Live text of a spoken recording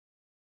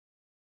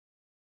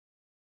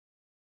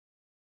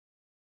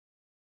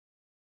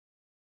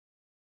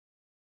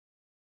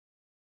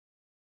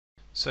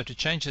So to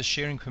change the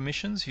sharing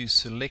permissions, you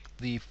select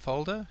the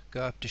folder,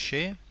 go up to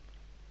share,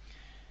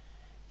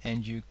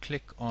 and you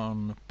click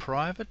on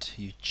private.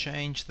 You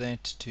change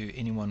that to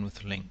anyone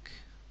with link.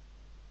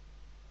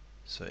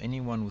 So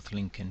anyone with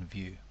link can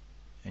view,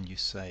 and you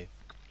save.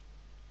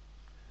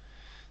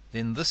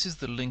 Then this is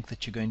the link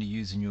that you're going to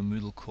use in your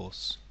Moodle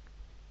course.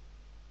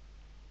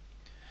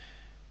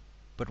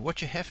 But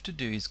what you have to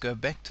do is go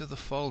back to the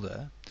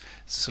folder,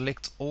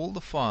 select all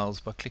the files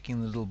by clicking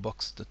the little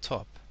box at the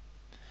top,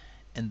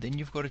 and then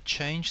you've got to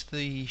change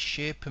the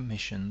share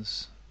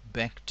permissions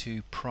back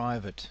to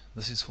private.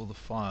 This is for the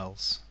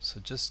files. So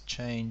just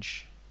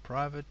change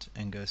private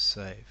and go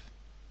save.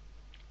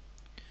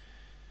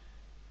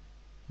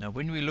 Now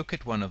when we look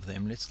at one of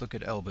them, let's look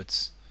at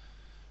Albert's,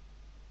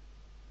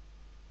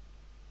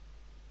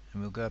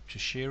 and we'll go up to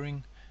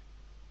sharing,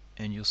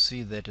 and you'll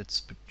see that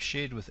it's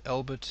shared with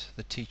Albert,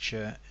 the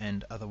teacher,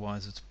 and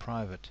otherwise it's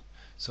private.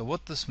 So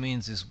what this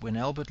means is when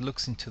Albert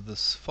looks into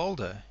this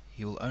folder,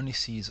 he will only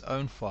see his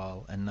own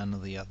file and none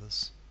of the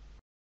others.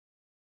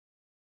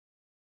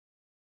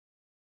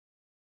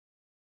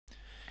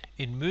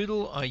 In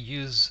Moodle, I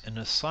use an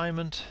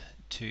assignment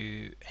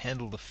to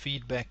handle the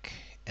feedback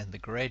and the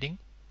grading,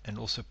 and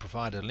also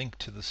provide a link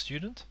to the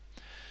student.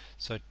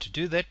 So to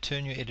do that,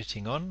 turn your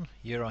editing on.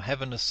 Here I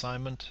have an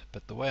assignment,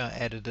 but the way I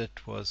added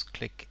it was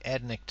click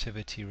Add an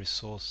Activity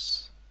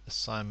Resource,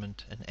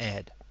 Assignment, and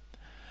Add.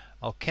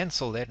 I'll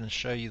cancel that and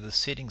show you the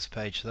settings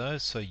page though.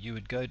 So you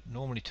would go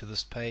normally to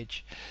this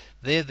page.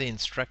 There are the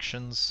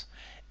instructions,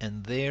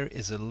 and there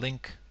is a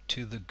link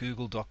to the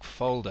Google Doc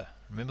folder.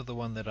 Remember the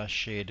one that I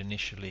shared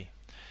initially.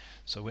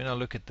 So when I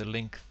look at the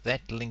link,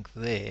 that link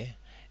there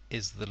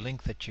is the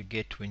link that you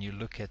get when you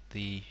look at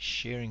the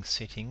sharing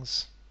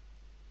settings.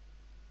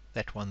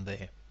 That one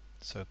there.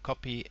 So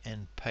copy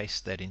and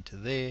paste that into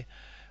there,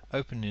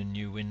 open a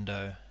new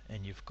window,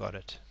 and you've got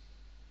it.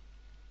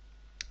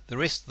 The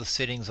rest of the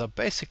settings I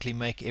basically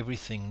make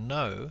everything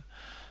no,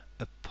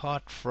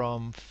 apart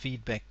from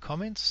feedback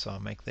comments. So I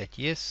make that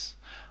yes.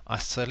 I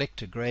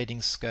select a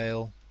grading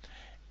scale,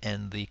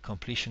 and the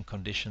completion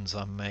conditions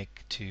I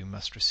make to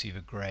must receive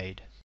a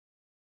grade.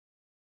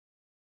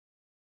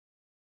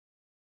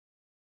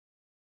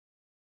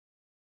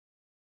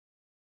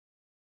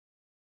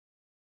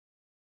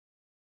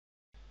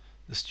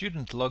 The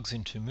student logs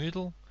into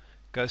Moodle,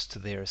 goes to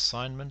their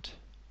assignment,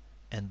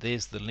 and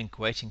there's the link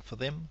waiting for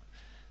them.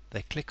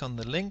 They click on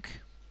the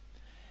link.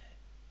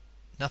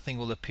 Nothing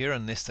will appear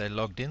unless they're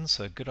logged in,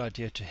 so a good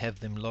idea to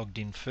have them logged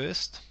in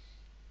first.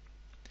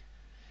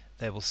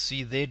 They will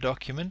see their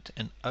document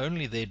and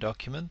only their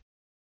document.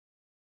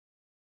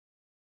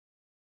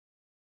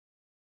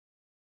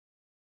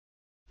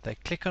 They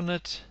click on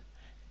it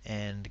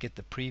and get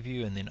the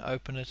preview and then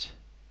open it,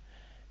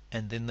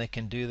 and then they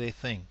can do their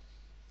thing.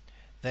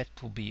 That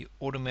will be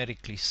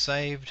automatically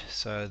saved,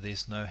 so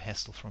there's no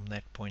hassle from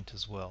that point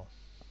as well.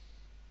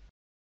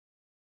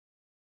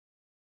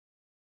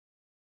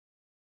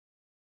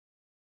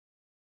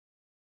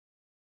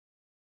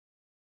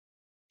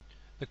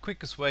 The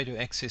quickest way to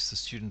access the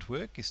student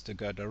work is to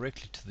go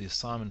directly to the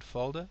assignment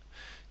folder,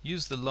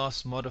 use the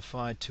last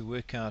modified to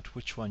work out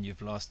which one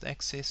you've last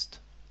accessed,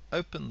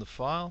 open the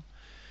file.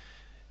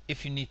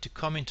 If you need to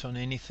comment on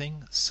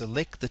anything,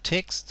 select the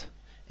text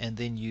and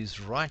then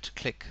use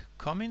right-click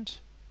comment.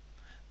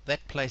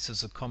 That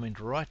places a comment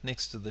right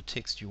next to the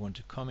text you want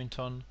to comment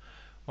on.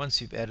 Once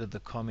you've added the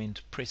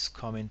comment, press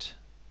comment.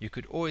 You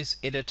could always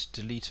edit,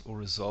 delete, or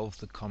resolve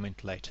the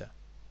comment later.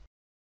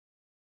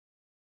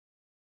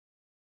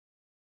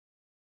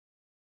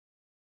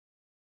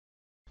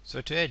 So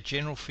to add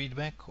general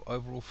feedback or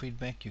overall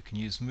feedback, you can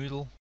use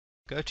Moodle.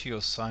 Go to your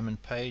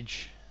assignment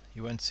page.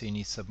 You won't see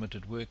any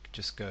submitted work.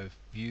 Just go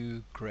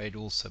View, Grade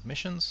All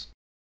Submissions.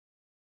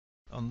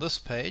 On this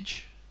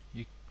page,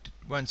 you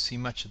won't see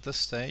much at this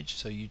stage,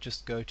 so you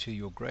just go to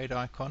your grade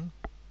icon,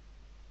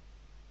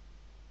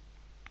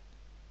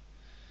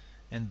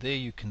 and there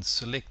you can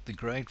select the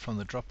grade from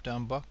the drop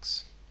down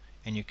box,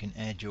 and you can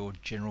add your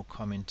general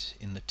comment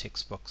in the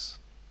text box.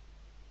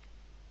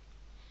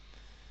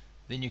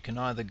 Then you can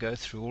either go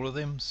through all of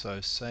them,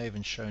 so save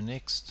and show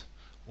next,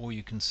 or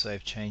you can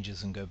save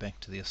changes and go back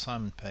to the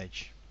assignment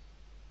page.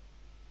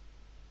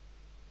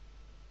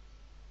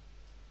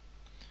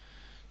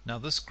 Now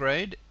this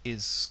grade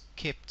is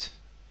kept,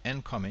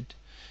 and comment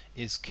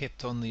is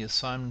kept on the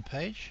assignment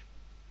page.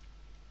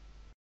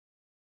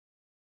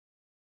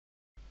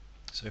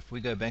 So if we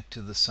go back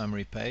to the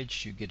summary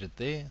page, you get it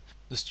there.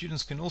 The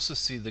students can also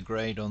see the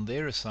grade on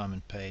their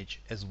assignment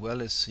page as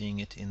well as seeing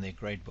it in their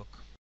gradebook.